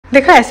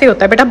देखा ऐसे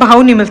होता है बेटा,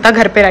 भाव नहीं मिलता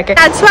घर पे रह के.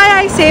 That's why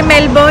I say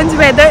Melbourne's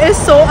weather is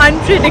so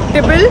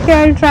unpredictable. Okay,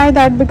 I'll try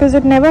that because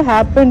it never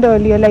happened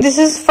earlier. Like this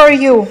is for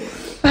you.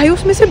 भाई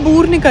उसमें से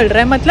बूर निकल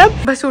रहा है,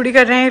 मतलब बसूड़ी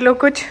कर रहे हैं ये लोग.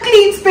 कुछ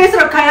क्लीन स्पेस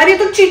रखा है यार, ये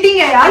तो चीटिंग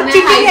है यार,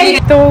 चीटिंग है.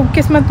 तो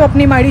किस्मत तो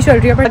अपनी माड़ी चल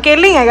रही है, पर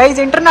अकेले ही है guys.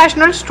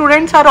 International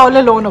students are all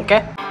alone. Okay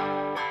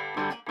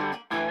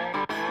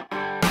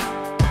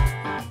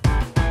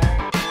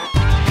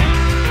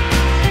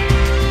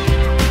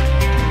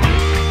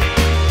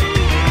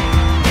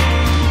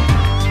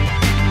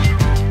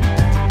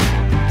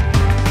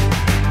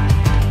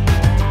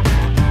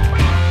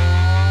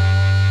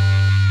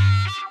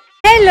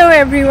Hello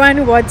everyone,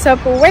 what's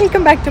up?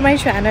 Welcome back to my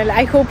channel.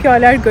 I hope you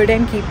all are good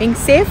and keeping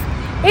safe.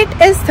 It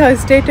is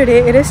Thursday today.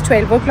 It is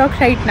 12 o'clock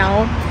right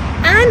now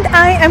and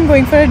I am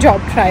going for a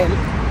job trial.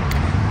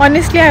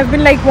 Honestly, I have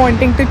been like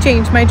wanting to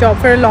change my job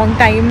for a long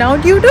time now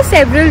due to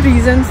several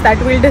reasons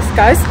that we'll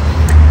discuss.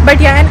 But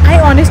yeah, and I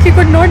honestly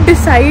could not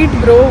decide,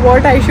 bro,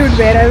 what I should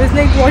wear. I was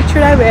like, what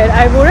should I wear?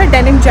 I wore a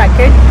denim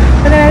jacket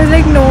but then I was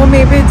like, no,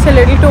 maybe it's a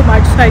little too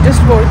much, so I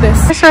just wore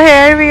this. So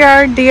here we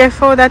are,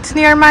 DFO. That's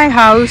near my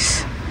house.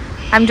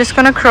 I'm just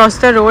gonna cross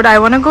the road. I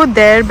wanna go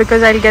there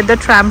because I'll get the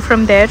tram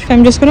from there. So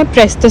I'm just gonna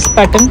press this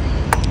button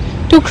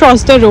to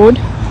cross the road.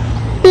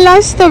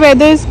 Plus the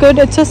weather is good.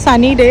 It's a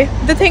sunny day.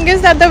 The thing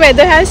is that the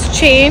weather has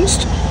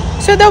changed.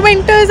 So the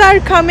winters are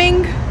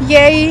coming.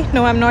 Yay.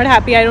 No, I'm not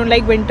happy. I don't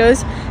like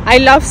winters. I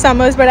love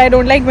summers but I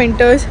don't like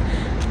winters.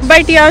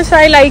 But yeah, so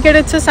I like it.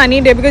 It's a sunny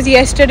day because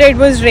yesterday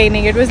it was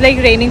raining. It was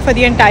like raining for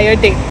the entire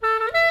day.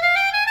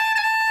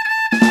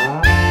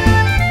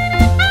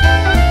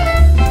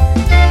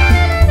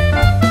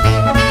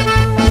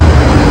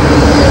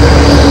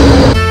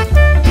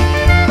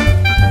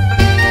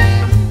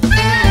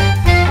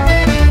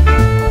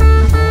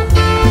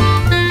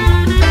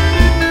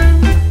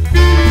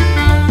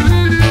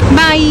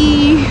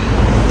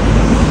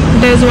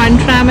 There's one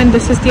tram and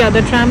this is the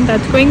other tram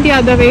that's going the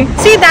other way.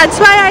 See, that's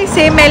why I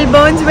say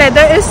Melbourne's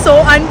weather is so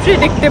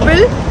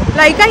unpredictable.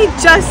 Like I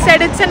just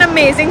said, it's an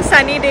amazing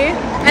sunny day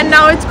and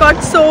now it's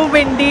got so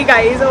windy,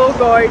 guys. Oh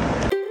god.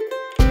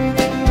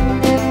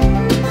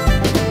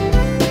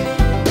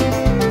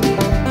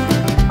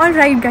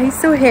 Alright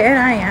guys, so here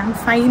I am.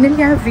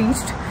 Finally I have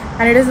reached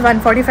and it is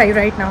 1:45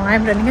 right now.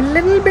 I'm running a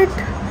little bit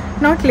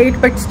not late,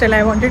 but still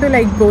I wanted to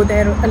like go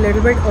there a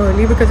little bit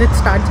early because it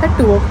starts at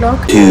 2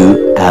 o'clock.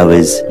 2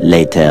 hours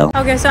later.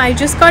 Okay, so I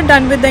just got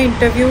done with the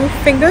interview.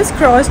 Fingers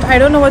crossed. I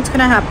don't know what's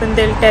gonna happen.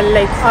 They'll tell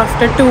like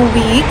after 2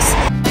 weeks.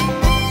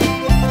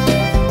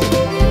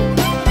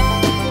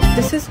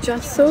 This is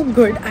just so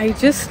good. I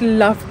just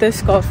love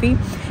this coffee.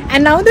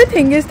 And now the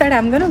thing is that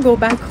I'm gonna go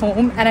back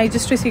home and I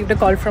just received a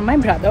call from my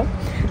brother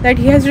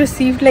that he has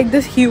received like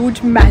this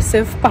huge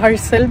massive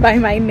parcel by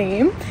my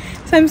name.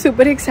 So I'm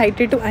super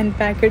excited to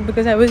unpack it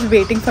because I was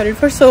waiting for it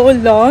for so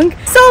long.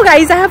 So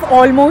guys, I have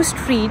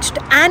almost reached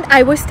and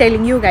I was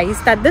telling you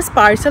guys that this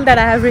parcel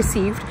that I have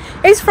received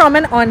is from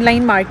an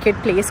online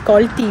marketplace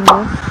called Temu.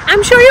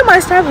 I'm sure you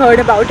must have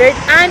heard about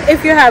it, and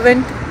if you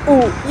haven't,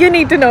 ooh, you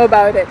need to know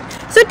about it.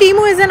 So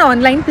Temu is an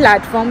online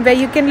platform where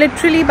you can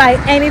literally buy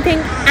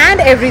anything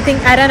and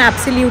everything at an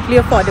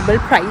absolutely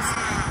affordable price.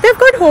 They've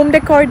got home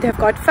decor, they've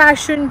got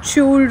fashion,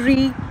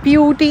 jewelry,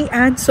 beauty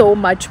and so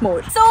much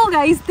more. So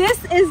guys,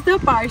 this is the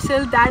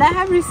parcel that I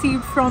have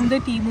received from the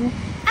Temu.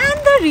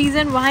 And the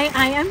reason why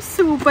I am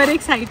super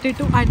excited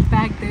to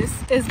unpack this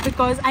is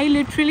because I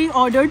literally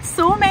ordered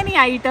so many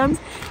items.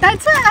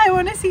 That's why I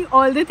want to see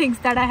all the things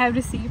that I have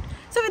received.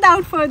 So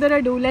without further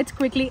ado, let's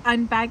quickly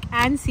unpack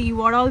and see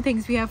what all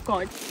things we have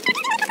got.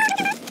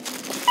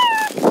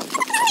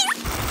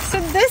 So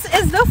this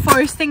is the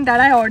first thing that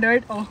I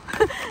ordered. Oh,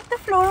 the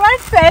floor mat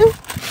fell.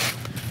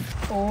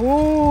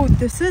 Oh,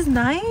 this is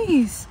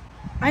nice.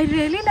 I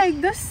really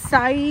like the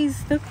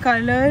size, the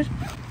color,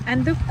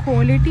 and the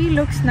quality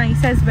looks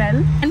nice as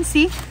well. And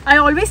see, I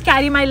always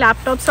carry my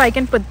laptop so I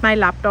can put my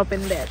laptop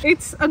in there.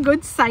 It's a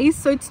good size,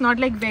 so it's not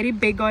like very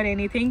big or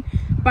anything,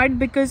 but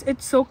because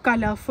it's so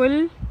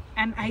colorful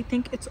and I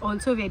think it's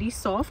also very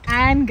soft.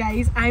 And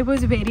guys, I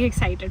was very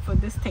excited for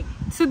this thing.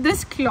 So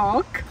this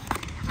clock,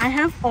 I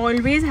have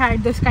always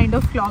had this kind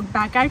of clock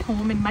back at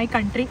home in my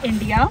country,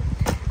 India.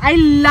 I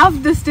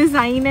love this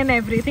design and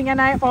everything,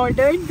 and I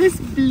ordered this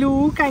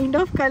blue kind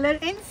of color,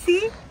 and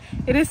see,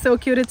 it is so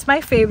cute. It's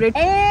my favorite.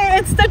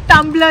 It's the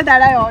tumbler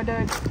that I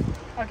ordered.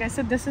 Okay,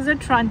 so this is a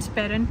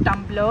transparent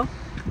tumbler,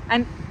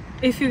 and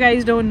if you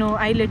guys don't know,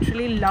 I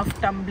literally love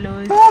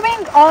tumblers.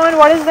 Moving on,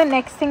 what is the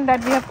next thing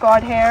that we have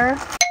got here?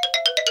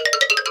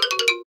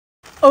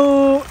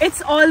 Oh,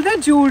 it's all the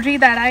jewelry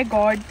that I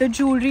got. The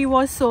jewelry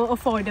was so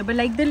affordable.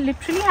 Like they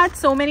literally had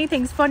so many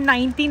things for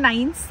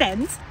 99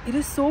 cents. It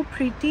is so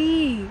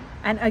pretty.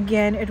 And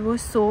again, it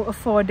was so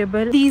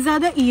affordable. These are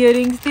the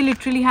earrings. They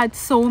literally had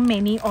so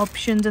many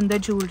options in the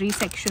jewelry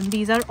section.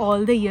 These are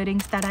all the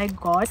earrings that I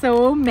got.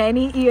 So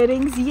many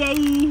earrings.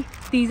 Yay!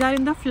 These are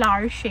in the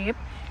flower shape.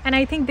 And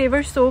I think they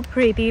were so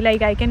pretty.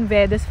 Like I can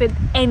wear this with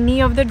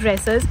any of the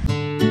dresses.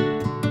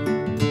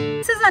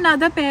 is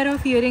another pair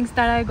of earrings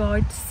that I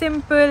got.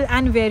 Simple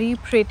and very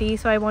pretty,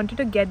 so I wanted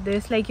to get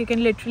this. Like, you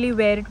can literally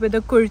wear it with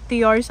a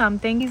kurti or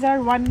something. These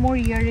are one more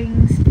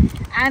earrings,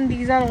 and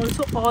these are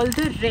also all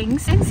the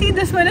rings. And see,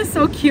 this one is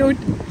so cute.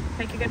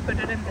 Like, you can put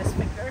it in this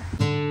finger.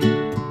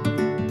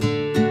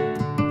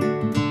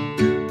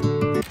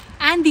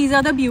 And these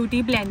are the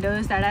beauty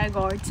blenders that I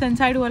got.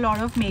 Since I do a lot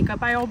of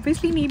makeup, I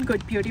obviously need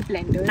good beauty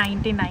blenders.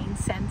 99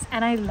 cents,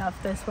 and I love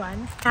this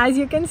one. As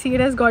you can see, it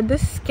has got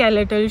this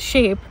skeletal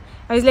shape.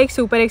 I was like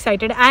super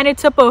excited, and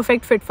it's a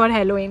perfect fit for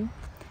Halloween.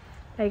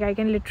 Like, I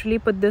can literally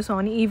put this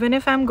on even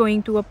if I'm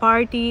going to a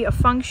party, a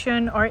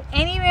function, or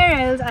anywhere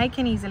else. I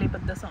can easily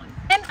put this on.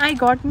 And I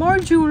got more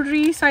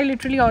jewelry, so I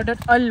literally ordered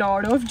a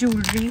lot of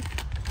jewelry.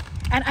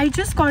 And I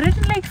just got it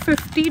in like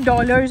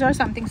 $50 or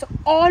something. So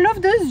all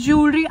of this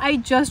jewelry, I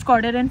just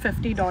got it in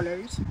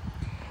 $50.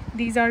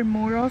 These are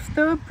more of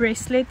the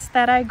bracelets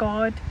that I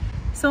got.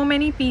 So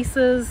many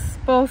pieces,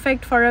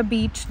 perfect for a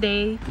beach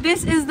day.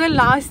 This is the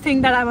last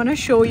thing that I want to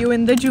show you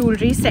in the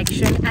jewelry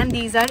section, and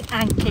these are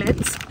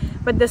anklets.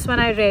 But this one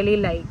I really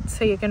liked,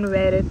 so you can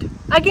wear it.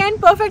 Again,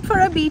 perfect for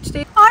a beach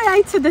day.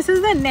 Alright, so this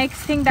is the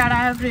next thing that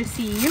I have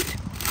received,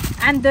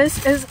 and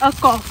this is a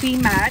coffee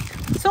mat.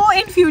 So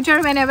in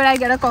future, whenever I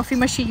get a coffee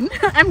machine,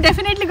 I'm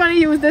definitely going to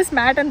use this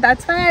mat, and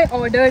that's why I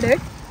ordered it.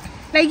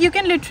 Like, you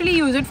can literally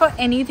use it for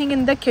anything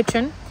in the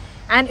kitchen,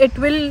 and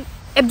it'll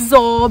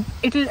absorb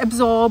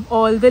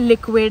all the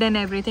liquid and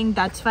everything.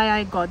 That's why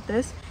I got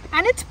this.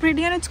 And it's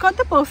pretty, and it's got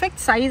the perfect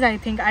size, I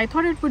think. I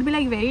thought it would be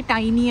like very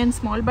tiny and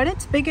small, but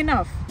it's big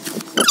enough.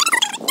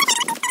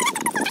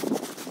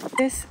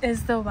 This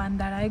is the one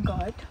that I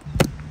got.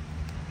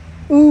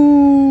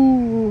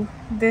 Ooh,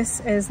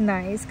 this is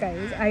nice,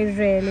 guys. I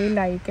really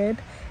like it.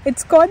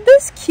 It's got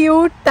this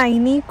cute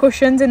tiny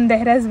cushions in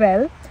there as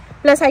well.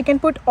 Plus, I can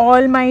put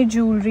all my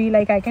jewelry.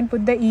 Like, I can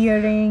put the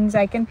earrings,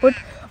 I can put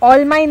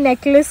all my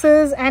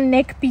necklaces and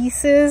neck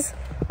pieces,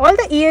 all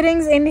the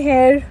earrings in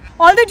here.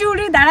 All the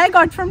jewelry that I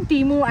got from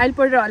Temu, I'll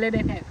put it all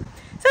in here.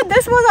 So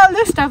this was all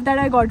the stuff that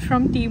I got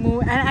from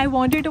Temu, and I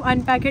wanted to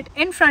unpack it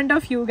in front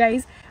of you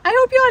guys. I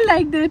hope you all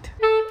liked it.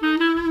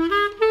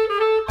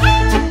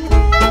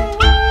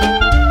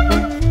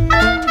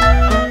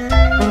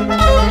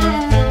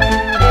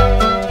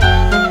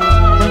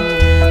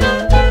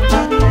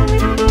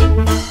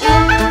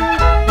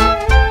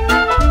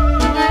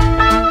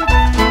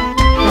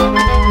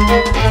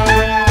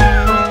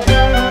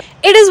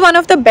 It is one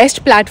of the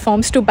best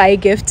platforms to buy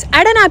gifts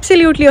at an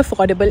absolutely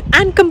affordable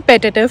and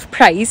competitive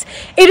price.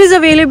 It is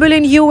available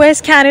in US,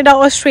 Canada,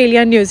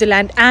 Australia, New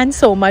Zealand, and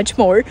so much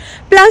more.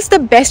 Plus, the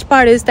best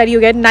part is that you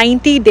get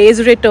 90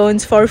 days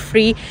returns for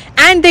free,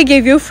 and they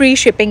give you free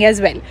shipping as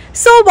well.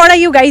 So what are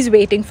you guys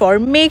waiting for?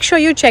 Make sure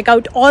you check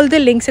out all the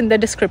links in the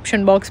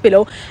description box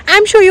below.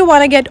 I'm sure you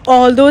want to get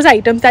all those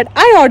items that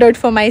I ordered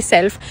for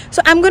myself.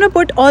 So I'm going to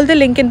put all the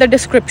link in the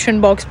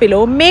description box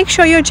below. Make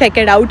sure you check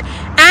it out.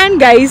 And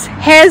guys,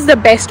 here's the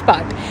best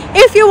part.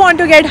 If you want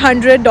to get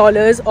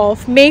 $100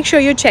 off, make sure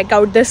you check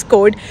out this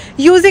code.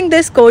 Using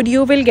this code,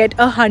 you will get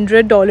a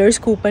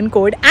 $100 coupon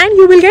code, and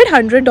you will get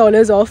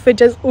 $100 off,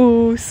 which is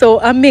so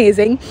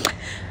amazing.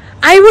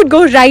 I would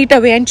go right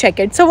away and check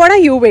it. So what are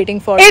you waiting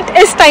for? It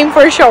is time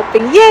for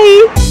shopping.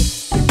 Yay!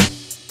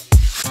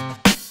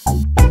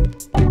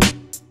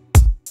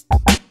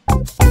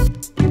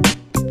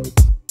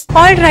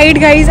 Alright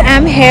guys,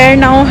 I'm here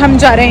now. हम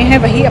जा रहे हैं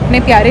वही अपने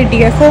प्यारे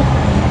DFO.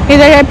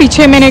 इधर है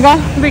पीछे. मैंने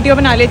कहा वीडियो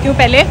बना लेती हूँ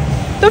पहले.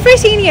 तो फिर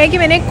सीन ये है कि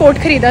मैंने एक कोट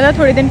खरीदा था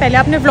थोड़े दिन पहले,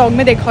 आपने व्लॉग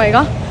में देखा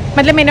होगा.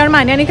 मतलब मैंने और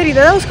मान्या ने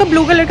खरीदा था. उसका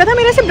ब्लू कलर का था,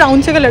 मेरा से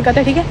ब्राउन से कलर का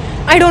था. ठीक है,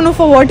 I don't know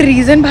for what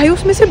reason. भाई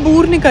उसमें से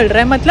बूर निकल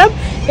रहा है.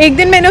 मतलब एक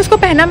दिन मैंने उसको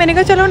पहना, मैंने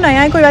कहा चलो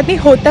नया है कोई बात नहीं,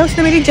 होता है.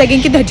 उसने मेरी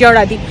जैगिंग की धज्जियाँ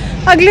उड़ा दी.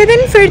 अगले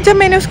दिन फिर जब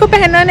मैंने उसको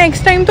पहना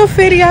नेक्स्ट टाइम, तो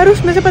फिर यार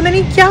उसमें से पता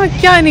नहीं क्या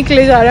क्या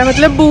निकले जा रहा है.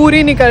 मतलब बूर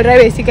ही निकल रहा है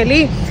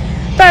बेसिकली.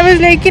 तो आई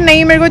वाज लाइक कि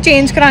नहीं, मेरे को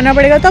चेंज कराना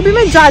पड़ेगा. तो अभी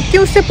मैं जाती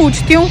हूँ, उससे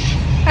पूछती हूँ.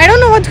 I don't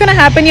know what's gonna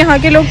happen. यहाँ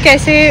के लोग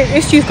कैसे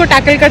इस चीज़ को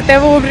टैकल करते हैं.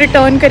 वो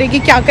रिटर्न करेगी,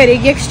 क्या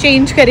करेगी,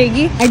 एक्सचेंज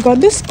करेगी. I got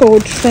this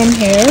quote from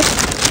here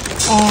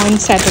on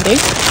Saturday.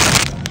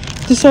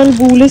 This all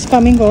wool is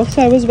coming off,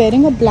 so I was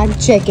wearing a black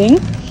jegging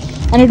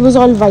and it was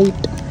all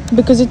white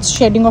because it's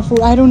shedding off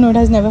wool. I don't know, it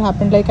has never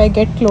happened. Like, I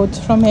get clothes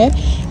from here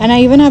and I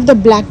even have the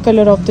black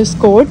color of this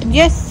coat.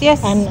 Yes.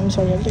 And I'm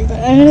sorry, I'll take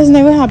that. And it has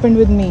never happened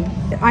with me.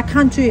 I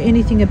can't do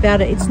anything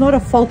about it. It's not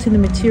a fault in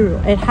the material.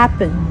 It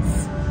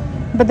happens.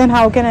 But then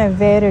how can I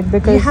wear it?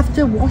 Because you have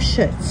to wash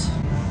it.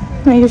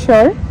 Are you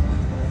sure?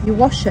 You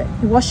wash it.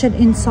 You wash it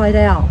inside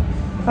out.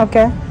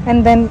 Okay,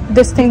 and then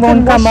this thing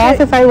won't come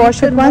off if I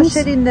wash it once? Wash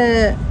it in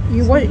the,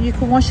 you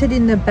can wash it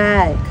in the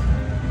bag.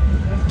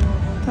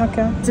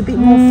 Okay. It's a bit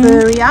more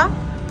furrier,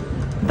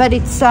 but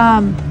it's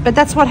but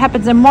that's what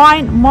happens. And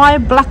my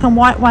black and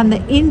white one,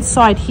 the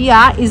inside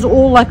here is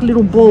all like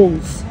little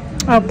balls.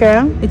 Okay.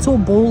 It's all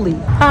bally.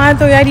 हाँ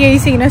तो यार यही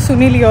scene है,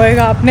 सुन ही लिया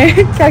होगा आपने.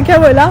 क्या क्या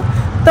बोला.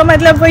 तो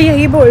मतलब वो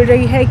यही बोल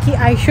रही है कि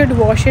I should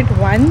wash it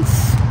once.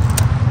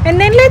 And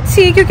then let's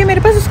see, क्योंकि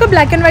मेरे पास उसका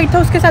ब्लैक एंड वाइट था,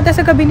 उसके साथ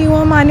ऐसा कभी नहीं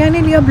हुआ. मान्या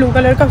ने लिया ब्लू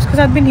कलर का, उसके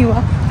साथ भी नहीं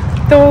हुआ.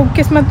 तो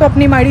किस्मत तो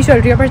अपनी माड़ी चल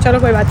रही है, पर चलो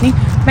कोई बात नहीं,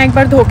 मैं एक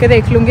बार धो के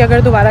देख लूँगी।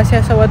 अगर दोबारा से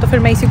ऐसा हुआ तो फिर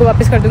मैं इसी को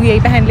वापस कर दूँगी, यही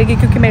पहन लेगी,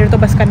 क्योंकि मेरे तो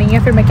बस का नहीं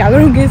है, फिर मैं क्या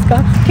करूँगी इसका।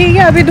 ठीक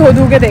है, अभी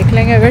धो के देख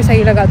लेंगे अगर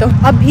सही लगा तो।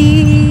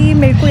 अभी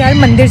मेरे को यार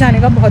मंदिर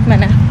जाने का बहुत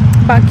मन है,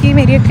 बाकी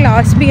मेरी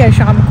क्लास भी है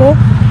शाम को,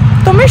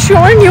 तो मैं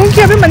श्योर नहीं हूँ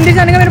कि अभी मंदिर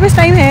जाने का मेरे पास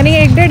टाइम है नहीं।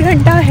 1-1.5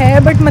 घंटा है,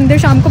 बट मंदिर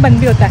शाम को बंद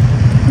भी होता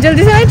है।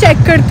 जल्दी से मैं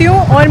चेक करती हूँ,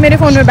 और मेरे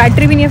फ़ोन में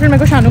बैटरी भी नहीं है, फिर मेरे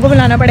को शानू को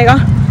बुलाना पड़ेगा।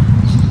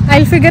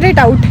 I'll figure it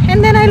out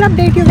and then I'll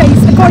update you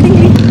guys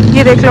accordingly.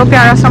 ये देख लो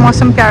प्यारा सा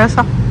मौसम, प्यारा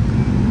सा।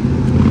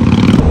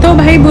 तो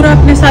भाई बुरा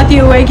अपने साथ ये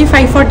हुआ है कि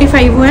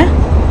 5:45 हुए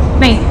हैं,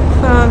 नहीं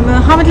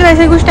हाँ मतलब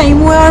ऐसा कुछ टाइम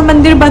हुआ है और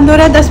मंदिर बंद हो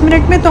रहा है 10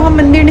 मिनट में, तो हम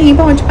मंदिर नहीं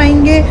पहुंच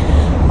पाएंगे।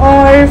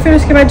 और फिर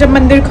उसके बाद जब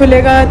मंदिर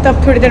खुलेगा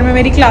तब थोड़ी देर में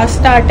मेरी क्लास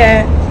स्टार्ट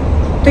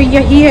है, तो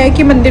यही है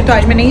कि मंदिर तो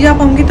आज मैं नहीं जा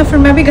पाऊंगी, तो फिर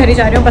मैं अभी घर ही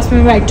जा रही हूँ। बस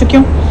में बैठ चुकी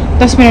हूँ,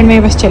 10 मिनट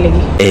में बस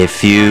चलेगी। A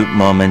few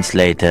moments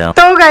later.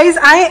 तो guys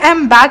I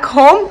am back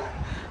home,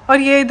 और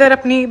ये इधर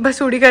अपनी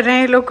भसूड़ी कर रहे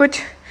हैं लोग, कुछ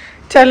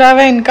चला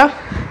हुआ इनका।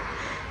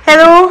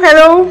 हेलो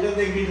हेलो,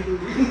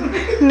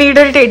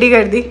 नीडल टेढ़ी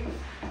कर दी।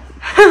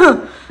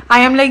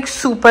 I am like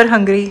super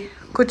hungry,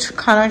 कुछ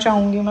खाना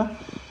चाहूँगी मैं,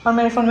 और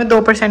मेरे फ़ोन में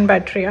 2%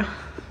 बैटरी है,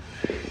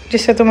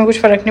 जिससे तुम्हें कुछ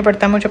फ़र्क नहीं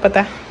पड़ता मुझे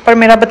पता है, पर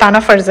मेरा बताना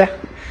फ़र्ज़ है।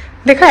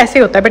 देखा ऐसे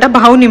होता है बेटा,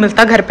 भाव नहीं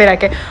मिलता घर पे रह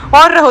के,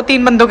 और रहो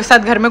 3 बंदों के साथ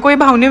घर में, कोई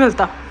भाव नहीं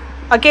मिलता।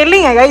 अकेले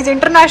ही है guys,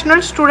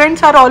 international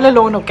students are all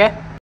alone. Okay,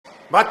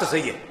 बात तो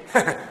सही है।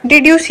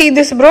 Did you see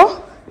this, bro?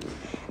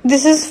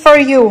 This is for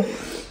you.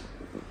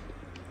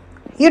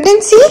 You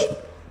didn't see?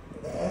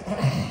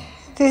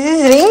 This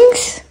is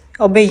rings.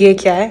 अबे ये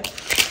क्या है?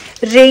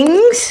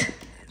 Rings.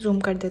 Zoom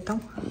कर देता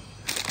हूँ।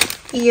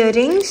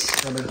 Earrings.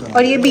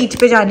 और ये बीच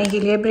पे जाने के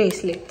लिए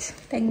bracelets.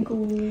 Thank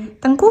you.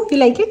 Thank you.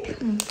 You like it?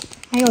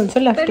 I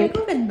also loved it.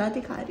 तो गंदा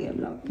दिखा रही है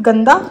ब्लॉग।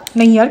 गंदा?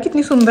 नहीं यार,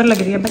 कितनी सुंदर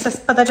लग रही है,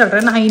 बस पता चल रहा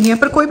है नहाई नहीं है,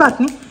 पर कोई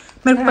बात नहीं,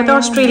 मेरे को पता है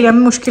ऑस्ट्रेलिया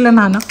में मुश्किल है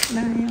नहाना।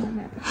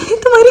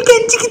 तुम्हारी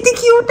कैंची कितनी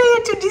क्यूट है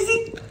यार, छोटी सी।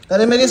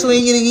 अरे मेरी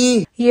सुई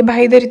गिरेगी। ये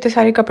भाई इधर इतने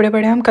सारे कपड़े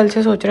पड़े हैं, हम कल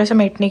से सोच रहे हैं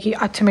समेटने की,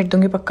 आज समेट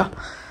दूंगी पक्का।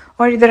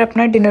 और इधर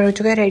अपना डिनर हो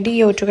चुका है रेडी,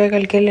 ये हो चुका है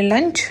कल के लिए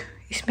लंच।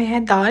 इसमें है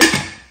दाल,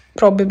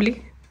 प्रोबेबली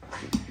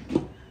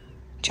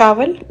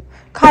चावल,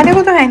 खाने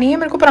को तो है नहीं है,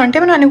 मेरे को परांठे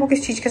बनाने को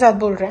किस चीज़ के साथ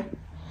बोल रहे हैं।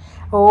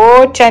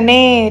 ओ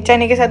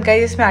चने के साथ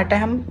गाइस इसमें आटा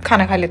है, हम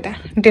खाना खा लेते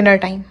हैं, डिनर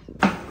टाइम।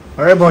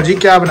 अरे भौजी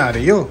क्या बना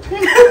रही हो?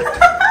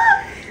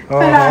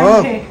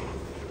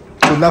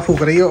 चूल्हा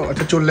फूक रही हो?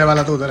 अच्छा चूल्हे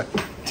वाला तो उधर है।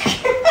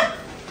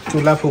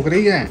 चूल्हा फूक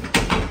रही है,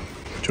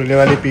 चूल्हे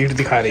वाली पीठ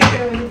दिखा रही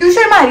है। तू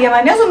शर्मा रही है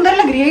मान्या, सुंदर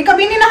लग रही है,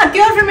 कभी नहीं नहाती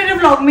और फिर मेरे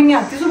व्लॉग में नहीं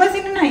आती, सुबह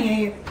से नहीं नहाई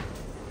है ये।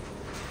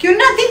 क्यों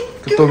नहाती?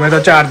 तो तुम्हें तो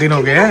 4 दिन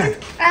हो गए हैं।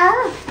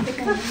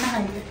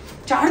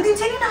 4 दिन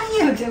से नहीं नहाई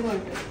है।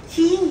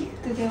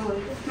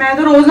 मैं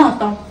तो रोज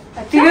नहाता हूँ,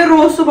 ठीक है,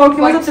 रोज सुबह उठ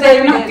के मैं सबसे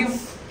पहले नहाती हूँ।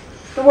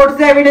 तो what's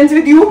the evidence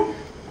with you?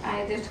 I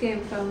just came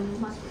from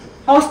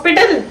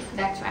hospital.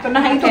 that's why तो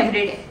नहाई तो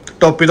every day.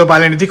 टोपी तो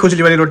पाले नहीं थी,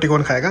 खुजली वाली रोटी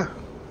कौन खाएगा?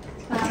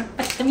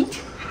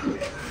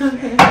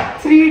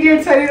 3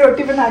 इडियट्स वाली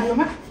रोटी बना रही हूँ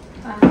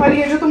मैं। और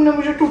ये जो तुमने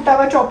मुझे टूटा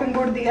हुआ चॉपिंग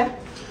बोर्ड दिया,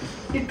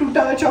 ये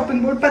टूटा हुआ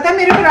चॉपिंग बोर्ड, पता है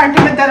मेरे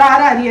परांठे में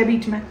दरार आ रही है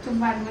बीच में। तुम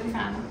बाद में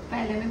दिखाना,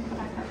 पहले मैं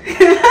पराठा।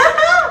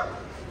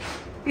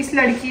 इस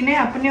लड़की ने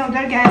अपने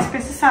उधर गैस पे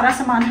से सारा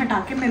सामान हटा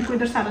के मेरे को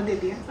इधर सारा दे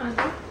दिया।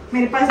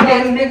 मेरे पास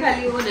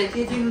खाली वो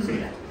रहती है यूज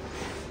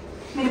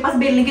मेरे पास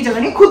बेलने की जगह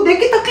नहीं, खुद देख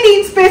कितना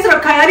क्लीन स्पेस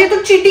रखा है यार, ये तो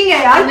चीटिंग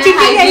है यार,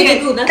 चीटिंग है ये।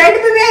 कैट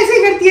पे भी ऐसे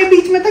ही करती है,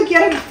 बीच में तक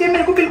यार रखती है,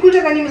 मेरे को बिल्कुल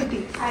जगह नहीं मिलती।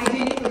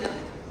 हाइजीनिक हो जाता है।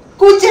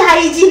 कुछ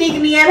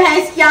हाइजीनिक नहीं है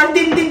भैंस यार,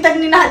 दिन तक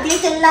नहीं नहाती है,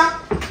 चलना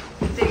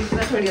तेरी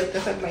तरह थोड़ी होता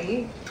है सब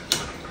भाई।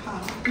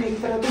 हाँ मेरी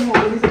तरह तो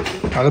हो नहीं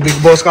सकती। हाँ तो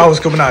बिग बॉस का हाउस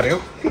क्यों बना रहे हो?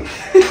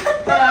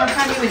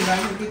 खानी बन रहा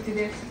है कितनी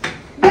देर से।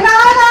 बना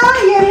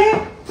ये ले।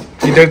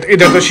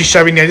 इधर तो शीशा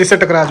भी नहीं है जिससे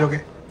टकरा जाओगे।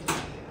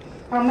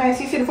 हम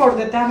ऐसे ही सिर फोड़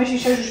देते हैं, हमें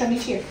शीशा नहीं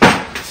चाहिए।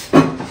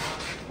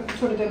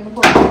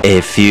 A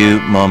few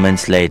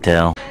moments later.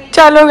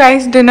 चलो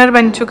गाइस, डिनर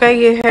बन चुका है,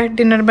 ये है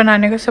डिनर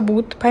बनाने का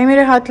सबूत। भाई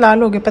मेरे हाथ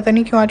लाल हो गए, पता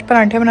नहीं क्यों, आज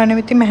परांठे बनाने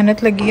में इतनी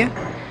मेहनत लगी है,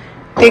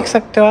 देख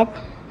सकते हो आप।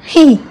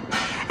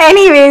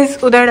 एनीवेज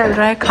उधर डल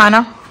रहा है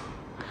खाना,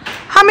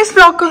 हम इस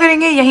ब्लॉग को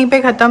करेंगे यहीं पे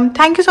ख़त्म।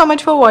 Thank you so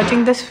much for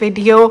watching this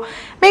video.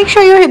 Make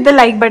sure you hit the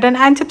like button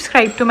and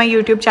subscribe to my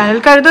YouTube channel.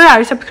 कर दो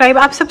यार सब्सक्राइब,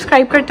 आप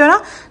सब्सक्राइब करते हो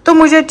ना तो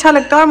मुझे अच्छा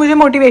लगता है और मुझे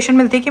मोटिवेशन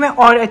मिलती है कि मैं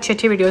और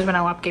अच्छी वीडियोस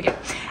बनाऊँ आपके लिए।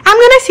 I am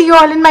gonna see you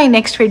all in my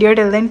next video.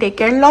 Till then take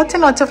care, lots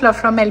and lots of love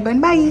from Melbourne.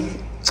 Bye.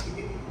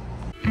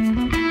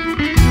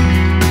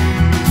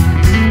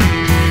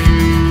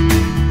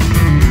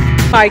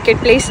 Market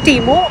place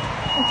टीमू।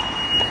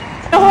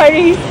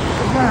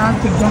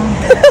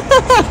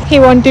 He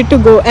wanted to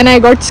go and I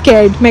got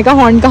scared. मैं कहा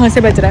horn कहाँ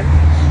से बज रहा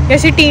है,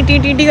 जैसे T T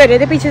T T कर रहे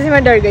थे पीछे से,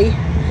 मैं डर गई।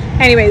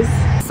 Anyways,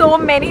 so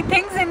many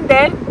things in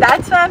there.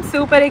 That's why I'm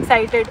super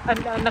excited.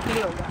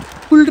 नकली हो गया,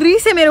 कुलरी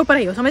से मेरे ऊपर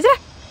आई हो, समझ रहा?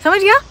 समझ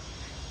गया?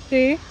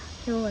 3,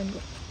 2, 1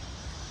 go।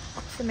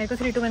 तो मेरे को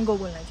 3, 2, 1 go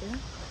बोलना चाहिए।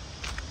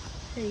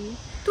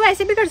 तू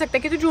ऐसे भी कर सकता है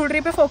कि तू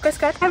ज्वेलरी पे फोकस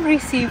कर। I've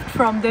received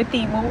from the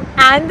Temu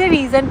and the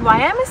reason why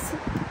I'm